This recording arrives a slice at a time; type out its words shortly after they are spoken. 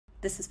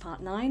This is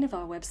part 9 of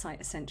our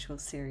Website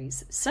Essentials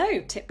series.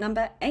 So tip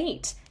number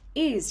 8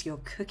 is your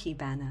cookie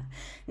banner.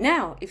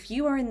 Now, if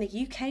you are in the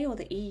UK or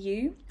the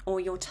EU, or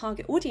your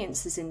target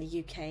audience is in the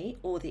UK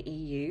or the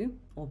EU,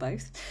 or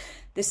both,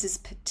 this is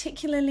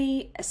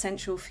particularly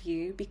essential for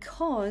you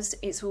because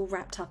it's all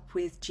wrapped up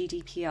with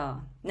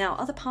GDPR. Now,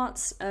 other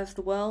parts of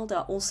the world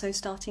are also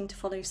starting to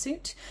follow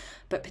suit,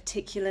 but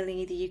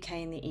particularly the UK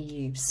and the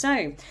EU.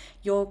 So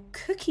your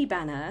cookie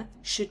banner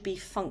should be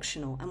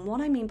functional. And what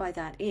I mean by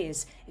that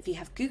is if you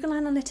have Google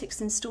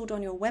Analytics installed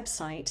on your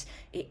website,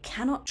 it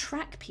cannot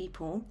track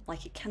people,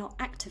 like it cannot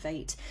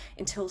activate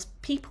until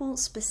people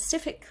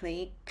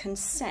specifically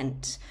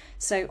consent.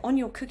 So on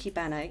your cookie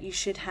banner, you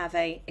should have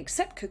a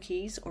accept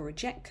cookies or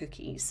reject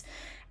cookies,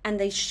 and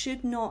they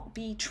should not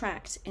be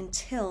tracked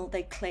until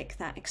they click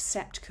that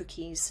accept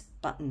cookies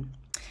button.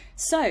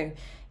 So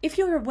if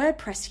you're a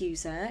WordPress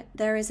user,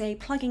 there is a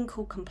plugin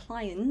called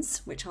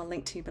Compliance, which I'll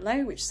link to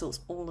below, which sorts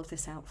all of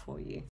this out for you.